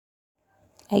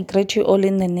I greet you all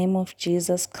in the name of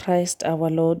Jesus Christ, our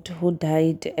Lord, who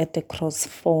died at the cross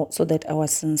so that our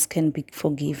sins can be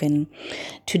forgiven.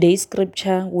 Today's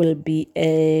scripture will be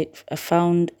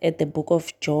found at the book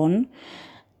of John,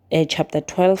 chapter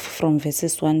 12, from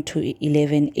verses 1 to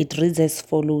 11. It reads as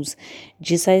follows.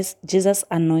 Jesus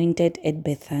anointed at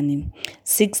Bethany.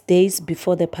 6 days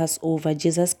before the Passover,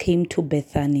 Jesus came to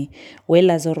Bethany, where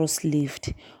Lazarus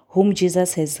lived, whom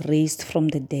Jesus has raised from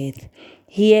the dead.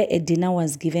 Here a dinner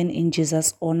was given in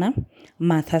Jesus' honor.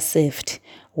 Martha served,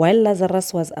 while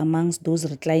Lazarus was amongst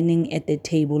those reclining at the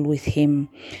table with him.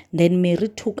 Then Mary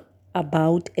took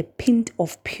about a pint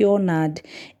of pure nard,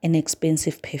 an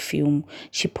expensive perfume.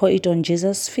 She poured it on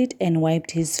Jesus' feet and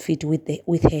wiped his feet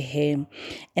with her hair.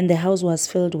 And the house was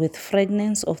filled with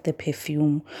fragrance of the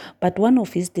perfume. But one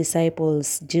of his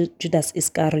disciples, Judas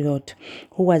Iscariot,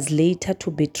 who was later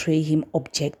to betray him,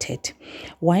 objected.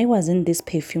 Why wasn't this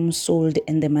perfume sold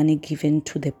and the money given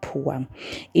to the poor?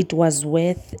 It was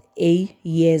worth a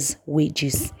year's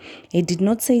wages. He did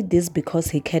not say this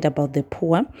because he cared about the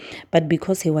poor, but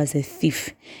because he was a thief.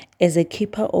 As a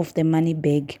keeper of the money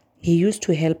bag, he used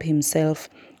to help himself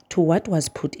to what was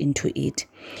put into it.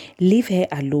 Leave her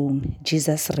alone,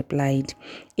 Jesus replied.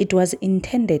 It was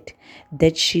intended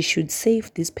that she should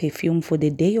save this perfume for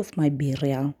the day of my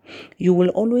burial. You will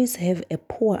always have a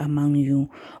poor among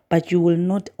you, but you will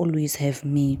not always have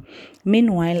me.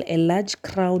 Meanwhile, a large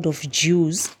crowd of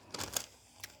Jews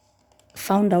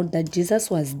found out that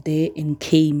Jesus was there and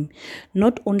came,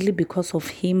 not only because of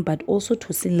him, but also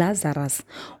to see Lazarus,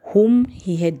 whom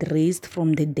he had raised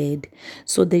from the dead.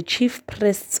 So the chief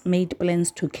priests made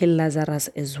plans to kill Lazarus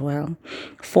as well.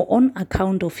 For on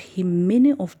account of him,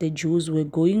 many of the Jews were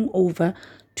going over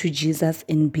to Jesus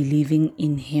and believing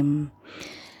in him.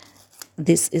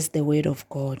 This is the word of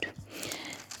God.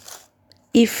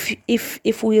 If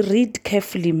we read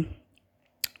carefully,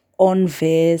 on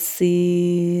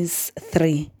verses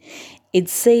 3, it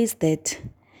says that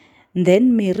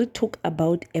then Mary took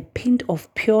about a pint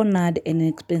of pure nard, an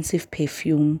expensive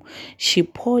perfume. She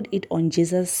poured it on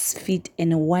Jesus' feet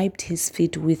and wiped his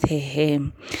feet with her hair.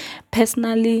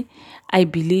 Personally, I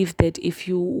believe that if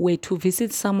you were to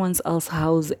visit someone else's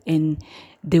house and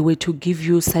they were to give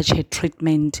you such a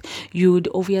treatment, you would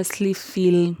obviously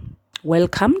feel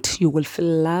welcomed, you will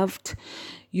feel loved,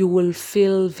 you will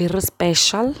feel very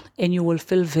special, and you will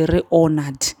feel very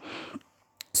honored.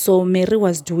 So Mary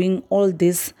was doing all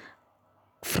this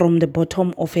from the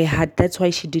bottom of her heart. That's why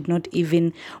she did not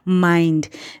even mind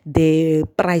the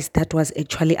price that was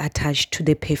actually attached to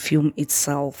the perfume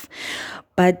itself.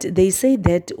 But they say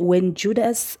that when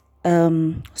Judas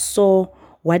saw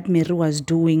what Mary was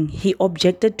doing, he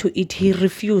objected to it. He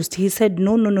refused. He said,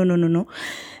 no.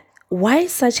 Why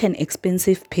such an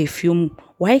expensive perfume?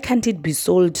 Why can't it be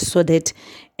sold so that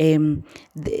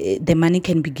the money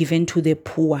can be given to the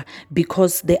poor?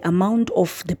 Because the amount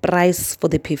of the price for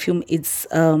the perfume is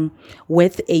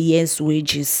worth a year's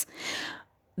wages.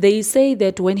 They say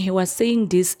that when he was saying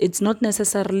this, it's not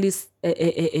necessarily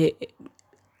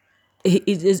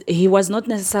he was not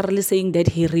necessarily saying that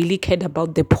he really cared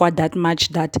about the poor that much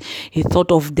that he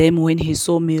thought of them when he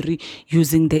saw Mary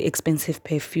using the expensive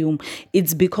perfume.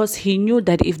 It's because he knew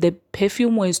that if the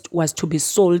perfume was to be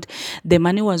sold, the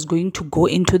money was going to go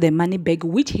into the money bag,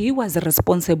 which he was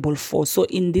responsible for. So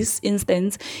in this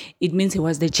instance, it means he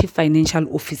was the chief financial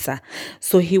officer.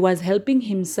 So he was helping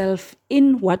himself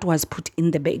in what was put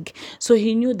in the bag. So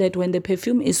he knew that when the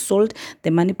perfume is sold, the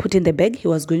money put in the bag, he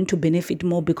was going to benefit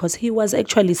more because he was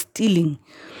actually stealing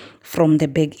from the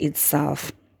bag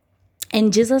itself.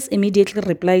 And Jesus immediately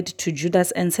replied to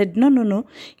Judas and said, no,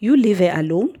 you leave her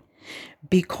alone,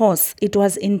 because it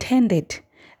was intended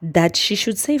that she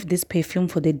should save this perfume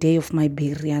for the day of my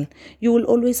burial. You will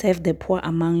always have the poor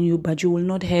among you, but you will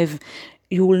not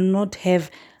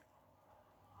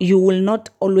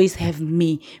always have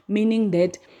me. Meaning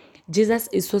that Jesus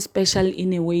is so special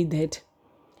in a way that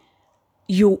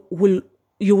you will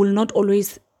not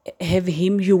always have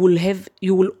him. You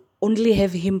will only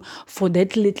have him for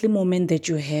that little moment that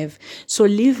you have. So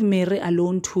leave Mary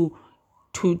alone to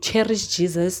cherish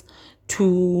Jesus,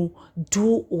 to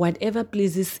do whatever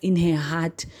pleases in her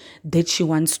heart that she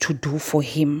wants to do for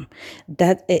him.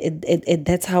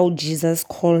 That's how Jesus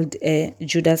called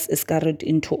Judas Iscariot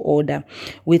into order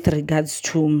with regards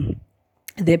to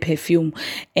the perfume.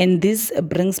 And this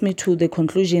brings me to the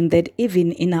conclusion that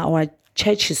even in our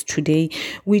churches today,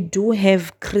 we do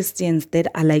have Christians that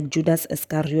are like Judas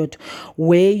Iscariot,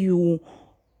 where you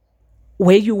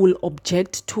will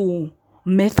object to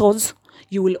methods,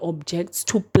 you will object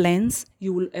to plans,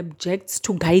 you will object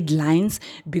to guidelines,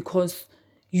 because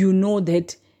you know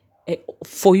that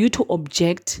for you to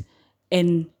object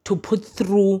and to put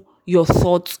through your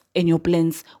thoughts and your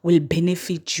plans will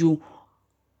benefit you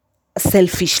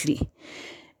selfishly.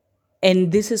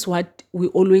 And this is what we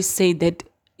always say, that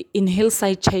in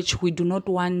Hillside Church, we do not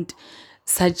want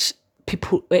such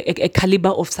people, a caliber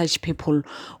of such people.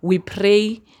 We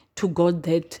pray to God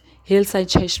that Hillside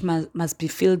Church must be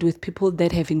filled with people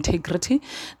that have integrity,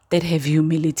 that have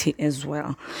humility as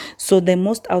well. So the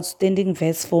most outstanding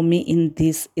verse for me in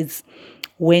this is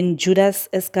when Judas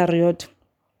Iscariot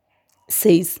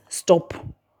says, "Stop,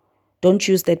 don't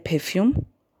use that perfume.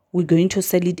 We're going to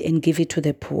sell it and give it to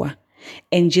the poor."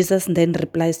 And Jesus then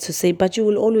replies to say, "But you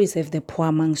will always have the poor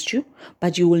amongst you,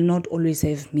 but you will not always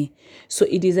have me." So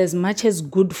it is as much as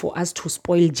good for us to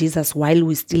spoil Jesus while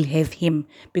we still have him,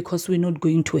 because we're not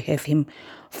going to have him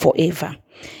forever.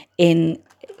 And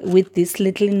with this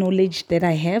little knowledge that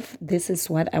I have, this is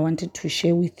what I wanted to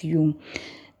share with you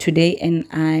today. And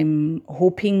I'm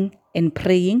hoping and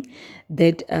praying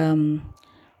that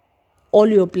all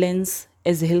your plans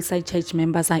as Hillside Church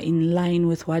members are in line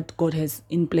with what God has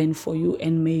in plan for you.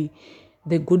 And may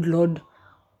the good Lord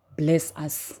bless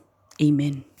us.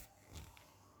 Amen.